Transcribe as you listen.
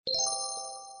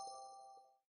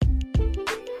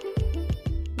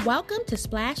Welcome to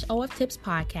Splash OF Tips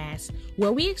Podcast,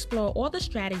 where we explore all the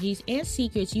strategies and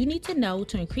secrets you need to know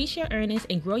to increase your earnings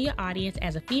and grow your audience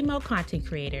as a female content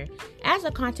creator. As a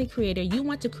content creator, you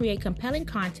want to create compelling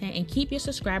content and keep your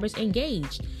subscribers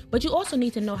engaged, but you also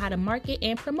need to know how to market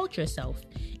and promote yourself.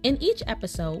 In each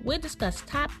episode, we'll discuss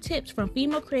top tips from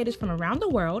female creators from around the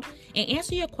world and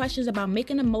answer your questions about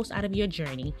making the most out of your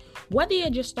journey. Whether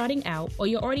you're just starting out or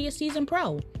you're already a seasoned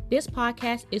pro, this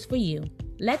podcast is for you.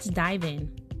 Let's dive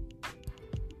in.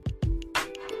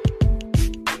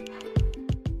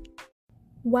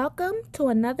 Welcome to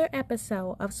another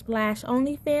episode of Splash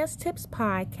OnlyFans Tips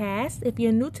Podcast. If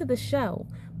you're new to the show,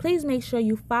 please make sure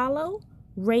you follow,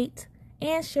 rate,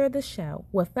 and share the show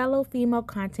with fellow female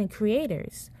content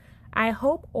creators. I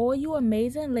hope all you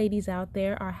amazing ladies out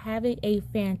there are having a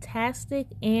fantastic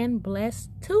and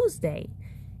blessed Tuesday.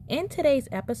 In today's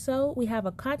episode, we have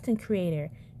a content creator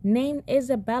named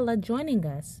Isabella joining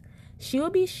us. She will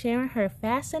be sharing her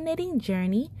fascinating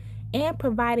journey and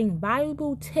providing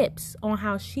valuable tips on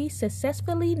how she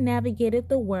successfully navigated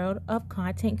the world of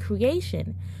content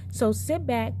creation. So sit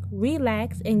back,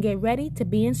 relax, and get ready to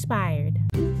be inspired.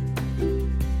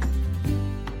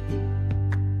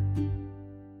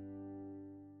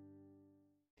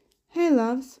 Hey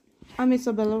loves, I'm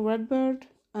Isabella Redbird.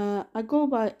 I go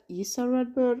by Isa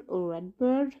Redbird or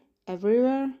Redbird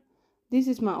everywhere. This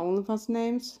is my OnlyFans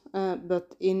names,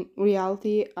 but in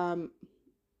reality,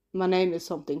 my name is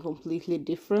something completely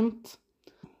different.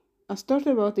 I started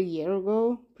about a year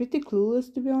ago, pretty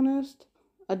clueless to be honest.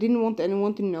 I didn't want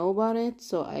anyone to know about it,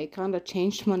 so I kinda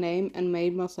changed my name and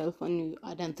made myself a new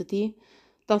identity.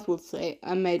 That would say,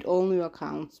 I made all new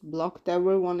accounts, blocked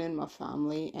everyone in my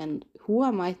family and who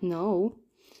I might know.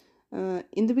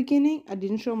 In the beginning, I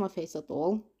didn't show my face at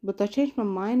all, but I changed my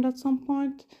mind at some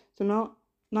point, so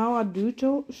now I do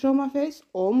show my face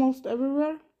almost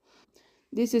everywhere.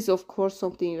 This is of course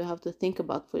something you have to think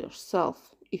about for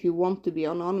yourself if you want to be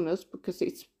anonymous, because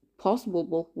it's possible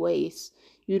both ways.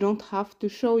 You don't have to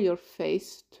show your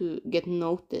face to get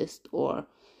noticed or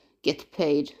get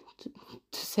paid, to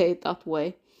say it that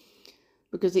way,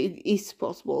 because it is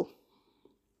possible.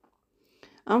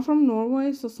 I'm from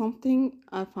Norway, so something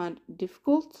I find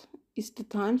difficult is the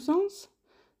time zones.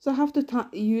 So I have to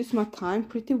use my time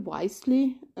pretty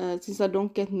wisely, since I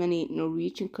don't get many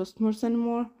Norwegian customers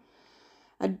anymore.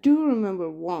 I do remember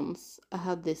once I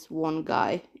had this one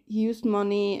guy. He used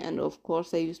money and of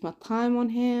course I used my time on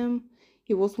him.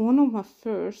 He was one of my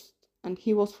first and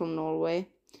he was from Norway.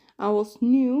 I was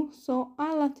new, so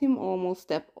I let him almost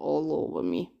step all over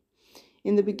me.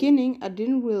 In the beginning I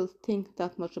didn't really think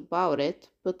that much about it,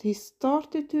 but he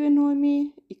started to annoy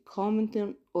me. He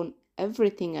commented on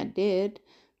everything I did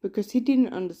because he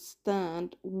didn't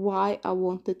understand why I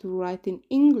wanted to write in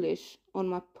English on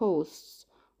my posts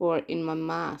or in my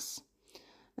mass.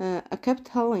 I kept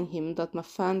telling him that my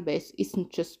fan base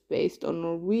isn't just based on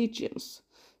Norwegians.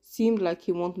 Seemed like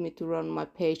he wanted me to run my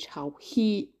page how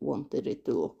he wanted it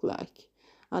to look like.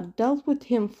 I dealt with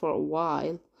him for a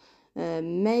while,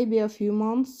 maybe a few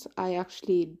months. I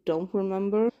actually don't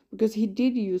remember, because he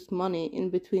did use money in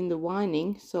between the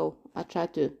whining, so I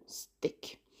tried to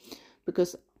stick,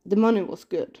 because the money was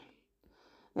good.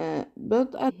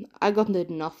 But I got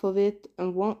enough of it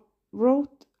and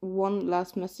wrote one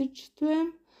last message to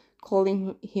him,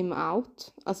 calling him out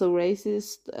as a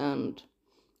racist and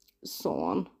so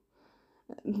on,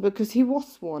 because he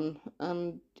was one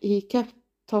and he kept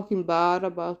talking bad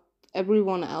about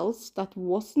everyone else that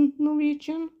wasn't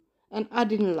Norwegian, and I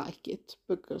didn't like it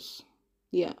because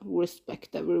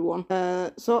respect everyone.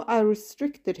 So I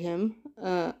restricted him,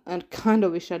 and kind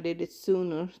of wish I did it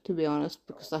sooner, to be honest,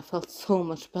 because I felt so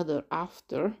much better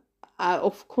after. I,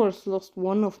 of course, lost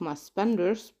one of my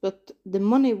spenders, but the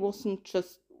money wasn't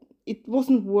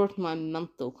worth my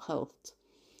mental health.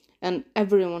 And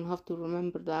everyone have to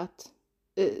remember that.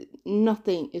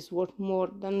 Nothing is worth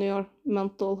more than your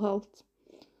mental health.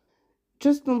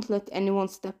 Just don't let anyone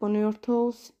step on your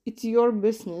toes. It's your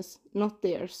business, not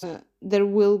theirs. There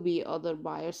will be other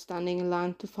buyers standing in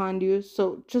line to find you,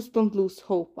 so just don't lose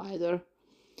hope either.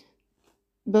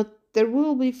 But there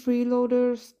will be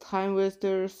freeloaders, time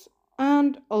wasters,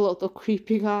 and a lot of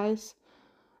creepy guys.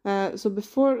 So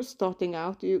before starting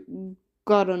out, you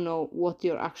gotta know what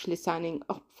you're actually signing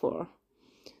up for.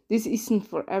 This isn't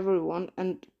for everyone,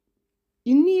 and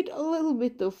you need a little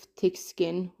bit of thick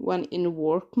skin when in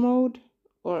work mode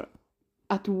or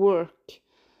at work,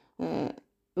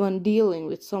 when dealing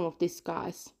with some of these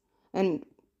guys. And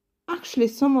actually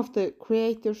some of the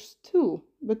creators too,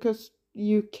 because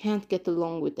you can't get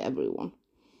along with everyone.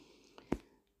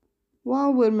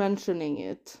 While we're mentioning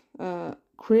it,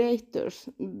 creators,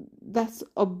 that's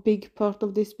a big part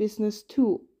of this business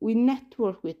too. We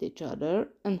network with each other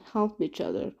and help each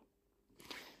other.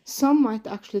 Some might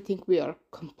actually think we are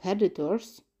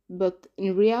competitors, but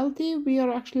in reality, we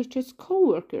are actually just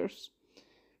co-workers.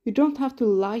 We don't have to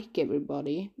like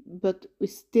everybody, but we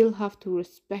still have to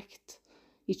respect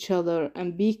each other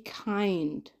and be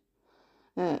kind.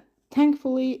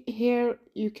 Thankfully, here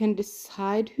you can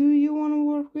decide who you want to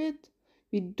work with.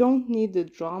 We don't need the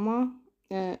drama.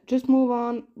 Just move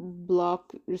on,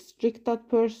 block, restrict that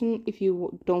person if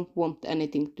you don't want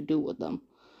anything to do with them.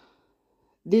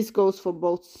 This goes for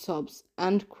both subs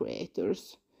and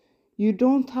creators. You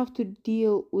don't have to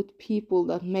deal with people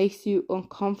that makes you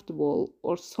uncomfortable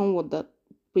or someone that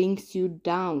brings you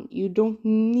down. You don't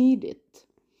need it.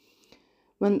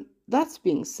 When that's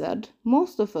being said,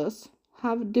 most of us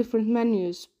have different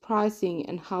menus, pricing,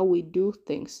 and how we do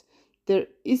things. There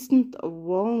isn't a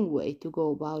wrong way to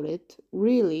go about it.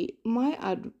 Really, my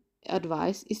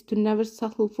advice is to never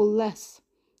settle for less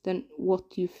than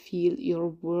what you feel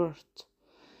you're worth.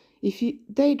 If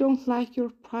they don't like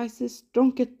your prices,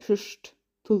 don't get pushed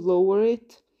to lower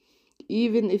it.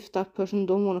 Even if that person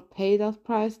don't want to pay that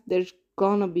price, there's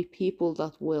gonna be people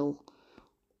that will.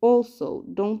 Also,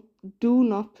 do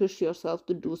not push yourself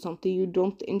to do something you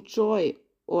don't enjoy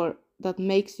or that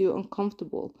makes you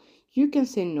uncomfortable. You can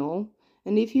say no,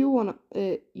 and if you want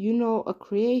a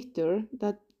creator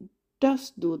that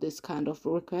does do this kind of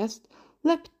request,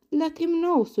 let him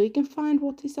know so he can find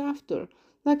what he's after.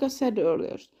 Like I said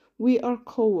earlier, we are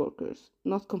co-workers,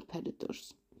 not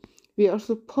competitors. We are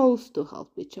supposed to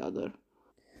help each other.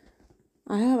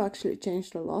 I have actually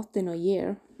changed a lot in a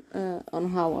year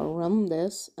on how I run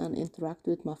this and interact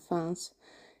with my fans.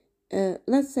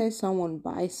 Let's say someone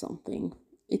buys something.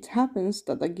 It happens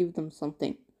that I give them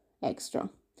something extra.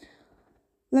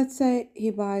 Let's say he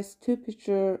buys 2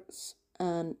 pictures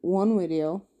and 1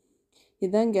 video. He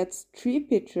then gets 3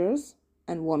 pictures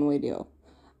and 1 video.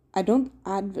 I don't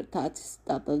advertise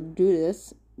that I do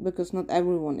this because not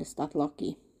everyone is that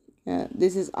lucky.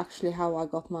 This is actually how I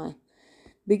got my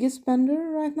biggest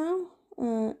spender right now.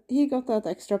 He got that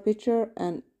extra picture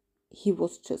and he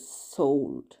was just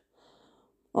sold.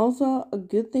 Also, a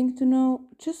good thing to know,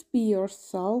 just be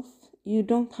yourself. You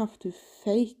don't have to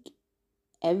fake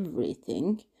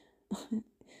everything.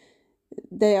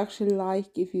 They actually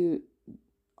like if you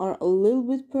are a little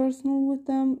bit personal with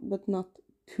them, but not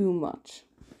too much.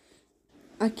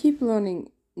 I keep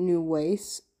learning new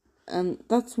ways, and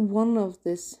that's one of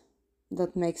this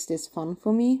that makes this fun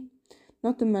for me.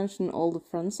 Not to mention all the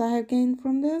friends I have gained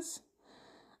from this.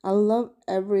 I love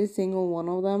every single one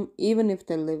of them, even if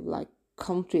they live like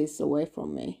countries away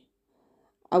from me.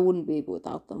 I wouldn't be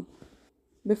without them.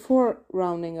 Before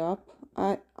rounding up,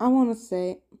 I want to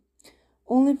say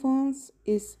OnlyFans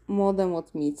is more than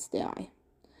what meets the eye.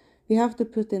 You have to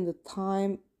put in the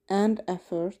time and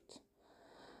effort.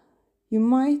 You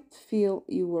might feel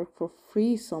you work for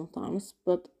free sometimes,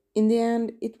 but in the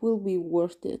end, it will be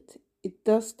worth it. It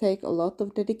does take a lot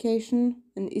of dedication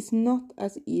and is not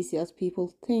as easy as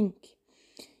people think.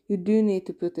 You do need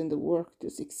to put in the work to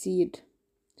succeed.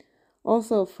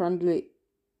 Also, a friendly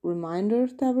reminder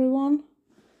to everyone,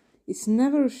 it's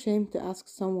never a shame to ask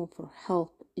someone for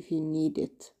help if you need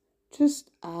it.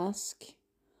 Just ask.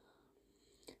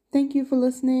 Thank you for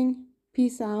listening.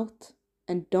 Peace out.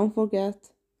 And don't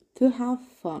forget to have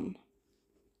fun.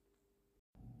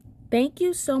 Thank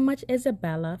you so much,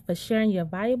 Isabella, for sharing your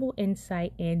valuable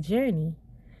insight and journey.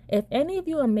 If any of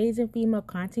you amazing female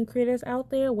content creators out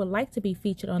there would like to be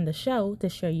featured on the show to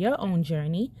share your own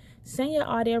journey, send your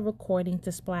audio recording to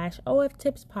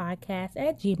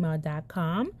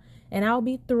splashoftipspodcast@gmail.com, and I'll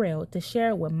be thrilled to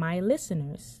share it with my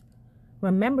listeners.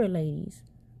 Remember, ladies,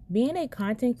 being a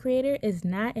content creator is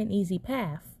not an easy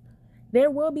path.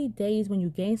 There will be days when you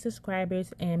gain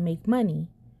subscribers and make money,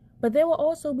 but there will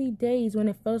also be days when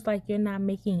it feels like you're not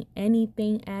making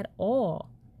anything at all.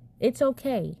 It's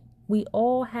okay. We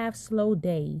all have slow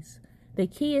days. The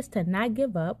key is to not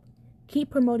give up, keep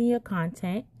promoting your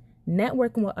content,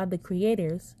 networking with other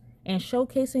creators, and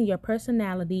showcasing your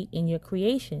personality in your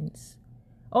creations.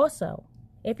 Also,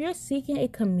 if you're seeking a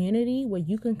community where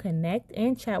you can connect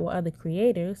and chat with other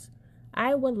creators,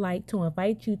 I would like to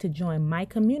invite you to join my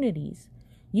communities.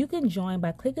 You can join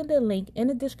by clicking the link in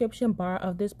the description bar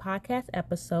of this podcast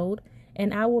episode,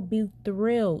 and I will be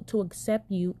thrilled to accept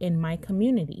you in my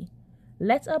community.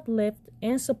 Let's uplift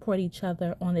and support each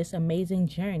other on this amazing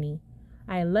journey.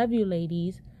 I love you,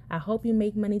 ladies. I hope you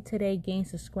make money today, gain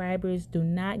subscribers. Do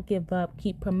not give up.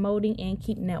 Keep promoting and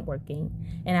keep networking.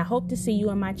 And I hope to see you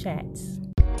in my chats.